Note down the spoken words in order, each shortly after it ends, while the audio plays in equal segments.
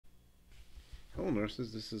Hello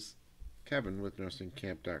nurses, this is Kevin with Nursing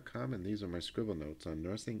KAMP.com, and these are my scribble notes on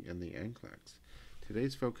nursing and the NCLEX.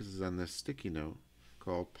 Today's focus is on this sticky note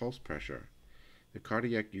called pulse pressure, the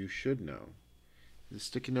cardiac you should know. This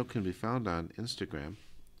sticky note can be found on Instagram,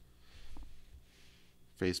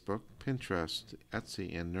 Facebook, Pinterest,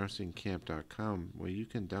 Etsy, and nursingkamp.com, where you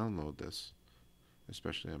can download this,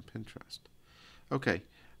 especially on Pinterest. Okay,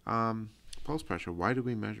 pulse pressure, why do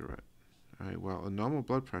we measure it? All right, well, a normal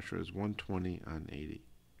blood pressure is 120 on 80.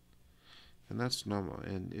 And that's normal.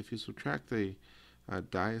 And if you subtract the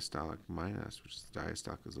diastolic minus, which is the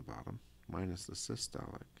diastolic is the bottom, minus the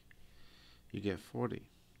systolic, you get 40.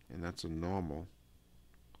 And that's a normal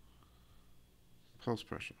pulse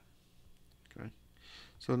pressure. Okay?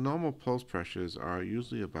 So normal pulse pressures are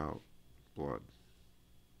usually about blood.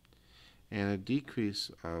 And a decrease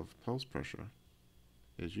of pulse pressure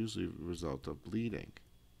is usually a result of bleeding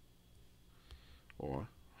or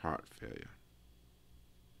heart failure.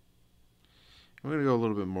 I'm going to go a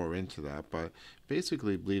little bit more into that, but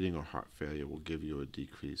basically bleeding or heart failure will give you a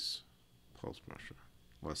decreased pulse pressure,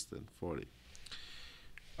 less than 40.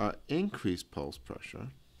 Increased pulse pressure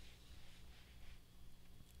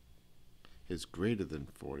is greater than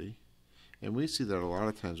 40, and we see that a lot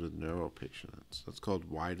of times with neuro patients. That's called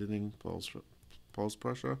widening pulse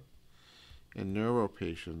pressure. In neuro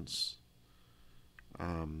patients,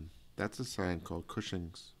 that's a sign called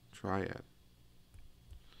Cushing's triad,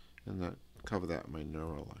 and that cover that in my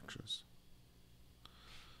neuro lectures.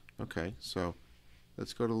 Okay, so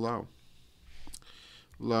let's go to low.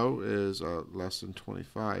 Low is less than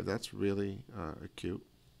 25. That's really acute,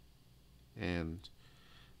 and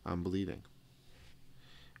I'm bleeding.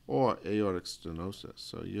 Or aortic stenosis.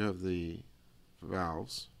 So you have the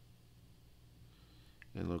valves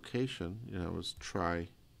in location. Is try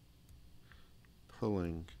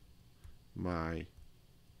pulling my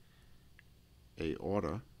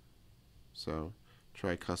aorta. So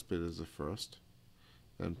tricuspid is the first,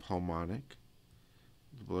 then pulmonic.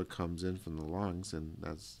 The blood comes in from the lungs, and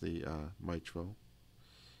that's the mitral,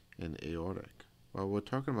 and aortic. Well, we're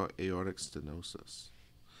talking about aortic stenosis.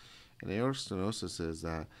 And aortic stenosis is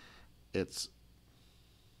that it's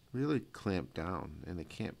really clamped down, and it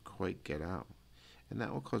can't quite get out. And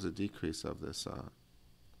that will cause a decrease of this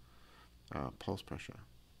pulse pressure,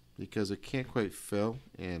 because it can't quite fill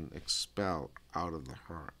and expel out of the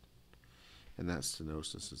heart. And that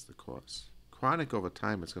stenosis is the cause. Chronic over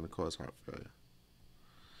time, it's going to cause heart failure.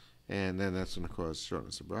 And then that's going to cause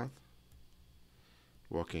shortness of breath,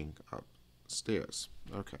 walking up stairs.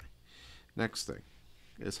 Okay. Next thing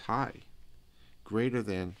is high, greater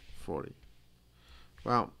than 40.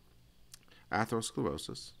 Well,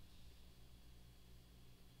 atherosclerosis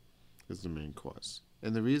is the main cause.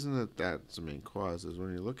 And the reason that that's the main cause is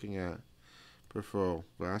when you're looking at peripheral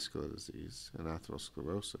vascular disease and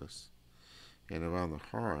atherosclerosis and around the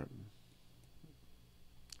heart,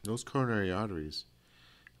 those coronary arteries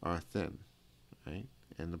are thin, right?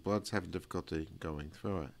 And the blood's having difficulty going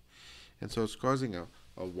through it. And so it's causing a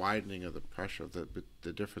widening of the pressure,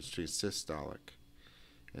 the difference between systolic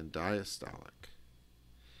and diastolic.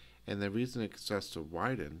 And the reason it starts to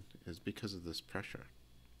widen is because of this pressure.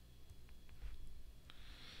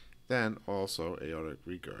 Then also aortic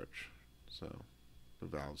regurg. So the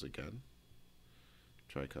valves again,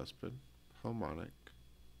 tricuspid, pulmonic,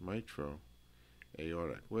 mitral,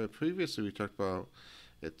 aortic. Where previously we talked about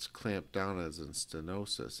it's clamped down as in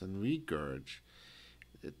stenosis, and regurg,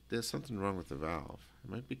 there's something wrong with the valve. It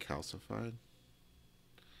might be calcified,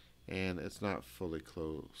 and it's not fully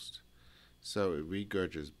closed. So it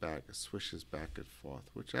regurges back, it swishes back and forth,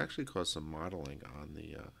 which actually causes some modeling on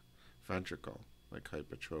the ventricle, like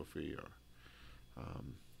hypertrophy or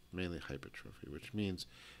mainly hypertrophy, which means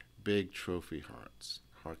big trophy hearts.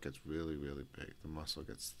 Heart gets really, really big. The muscle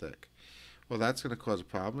gets thick. Well, that's going to cause a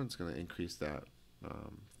problem. It's going to increase that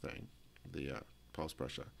the pulse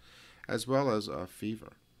pressure, as well as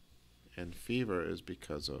fever. And fever is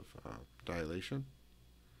because of dilation,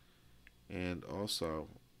 and also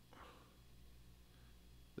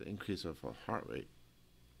the increase of heart rate.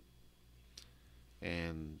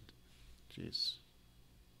 And, geez,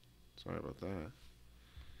 sorry about that.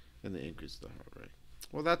 And the increase of the heart rate.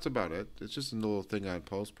 Well, that's about it. It's just a little thing on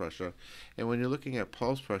pulse pressure. And when you're looking at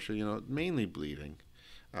pulse pressure, mainly bleeding.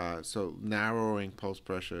 So narrowing pulse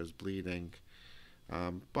pressure is bleeding.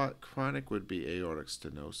 But chronic would be aortic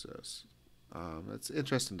stenosis. It's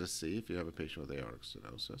interesting to see if you have a patient with aortic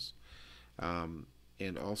stenosis.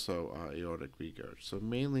 And also aortic regurg. So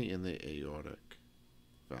mainly in the aortic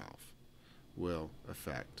valve will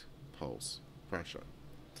affect pulse pressure.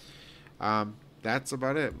 that's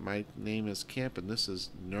about it. My name is Camp, and this is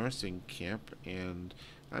Nursing Camp, and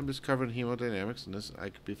I'm just covering hemodynamics, and this I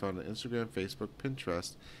could be found on Instagram, Facebook,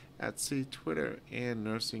 Pinterest, Etsy, Twitter, and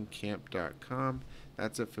nursingkamp.com.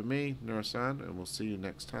 That's it for me, Nurse On, and we'll see you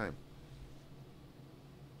next time.